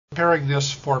Preparing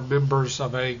this for members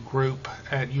of a group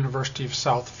at University of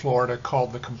South Florida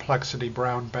called the Complexity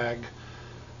Brown Bag.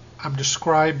 I'm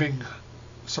describing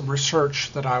some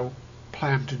research that I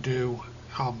plan to do,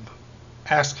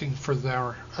 asking for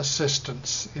their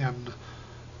assistance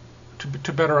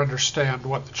to better understand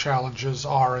what the challenges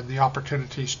are and the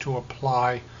opportunities to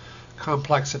apply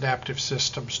complex adaptive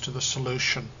systems to the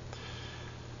solution.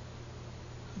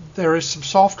 There is some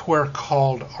software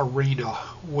called Arena,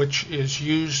 which is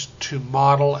used to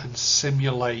model and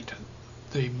simulate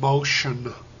the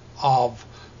motion of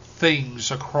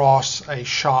things across a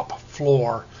shop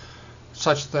floor,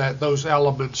 such that those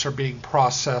elements are being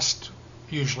processed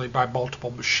usually by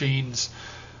multiple machines.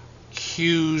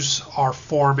 Queues are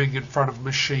forming in front of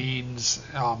machines.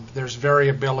 There's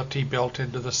variability built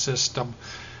into the system.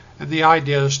 And the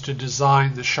idea is to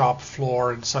design the shop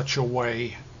floor in such a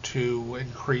way to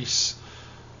increase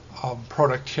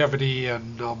productivity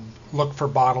and look for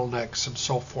bottlenecks and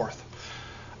so forth.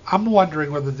 I'm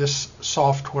wondering whether this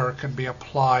software can be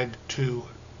applied to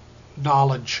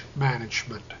knowledge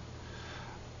management.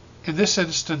 In this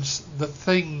instance, the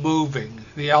thing moving,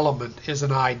 the element, is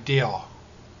an idea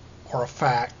or a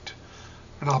fact,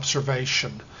 an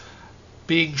observation,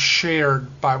 being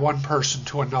shared by one person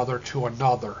to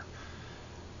another.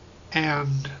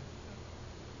 And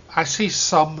I see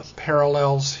some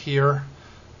parallels here.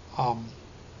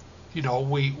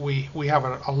 We have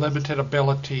a limited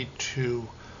ability to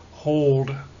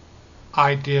hold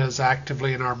ideas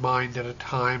actively in our mind at a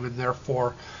time, and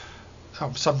therefore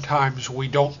sometimes we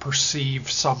don't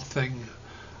perceive something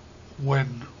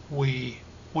when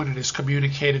it is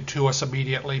communicated to us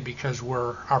immediately because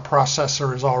our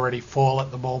processor is already full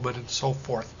at the moment and so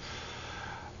forth.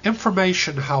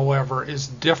 Information, however, is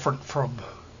different from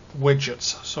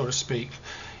widgets, so to speak,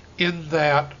 in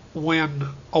that when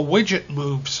a widget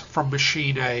moves from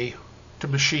machine A to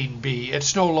machine B,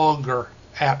 it's no longer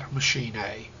at machine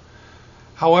A.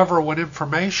 However, when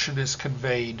information is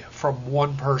conveyed from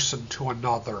one person to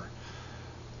another,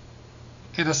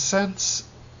 in a sense,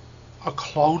 a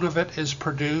clone of it is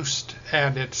produced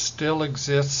and it still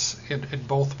exists in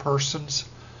both persons,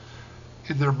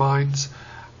 in their minds.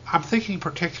 I'm thinking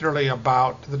particularly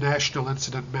about the National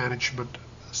Incident Management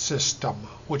System,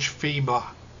 which FEMA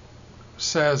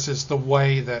says is the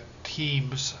way that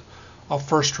teams of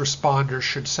first responders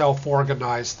should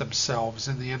self-organize themselves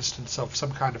in the instance of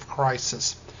some kind of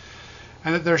crisis,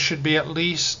 and that there should be at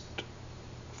least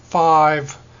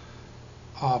 5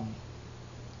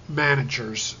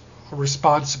 managers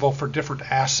responsible for different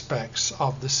aspects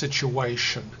of the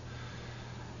situation.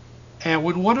 And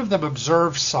when one of them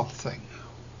observes something,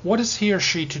 what is he or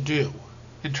she to do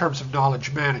in terms of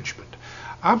knowledge management?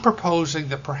 I'm proposing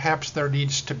that perhaps there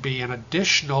needs to be an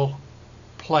additional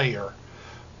player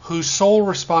whose sole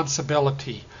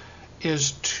responsibility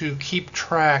is to keep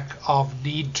track of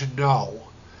need to know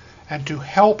and to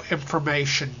help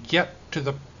information get to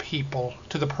the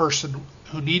person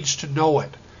who needs to know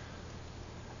it,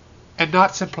 and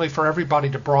not simply for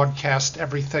everybody to broadcast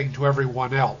everything to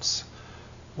everyone else,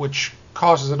 which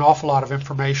causes an awful lot of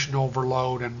information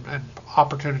overload and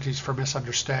opportunities for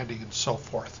misunderstanding and so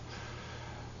forth.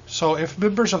 So if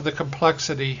members of the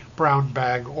Complexity Brown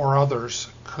Bag or others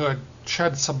could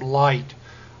shed some light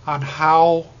on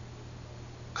how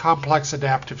complex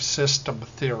adaptive system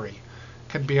theory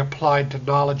can be applied to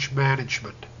knowledge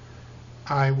management,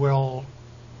 I'll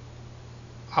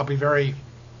be very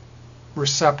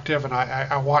receptive, and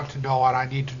I want to know, and I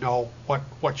need to know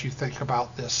what you think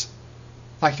about this.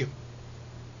 Thank you.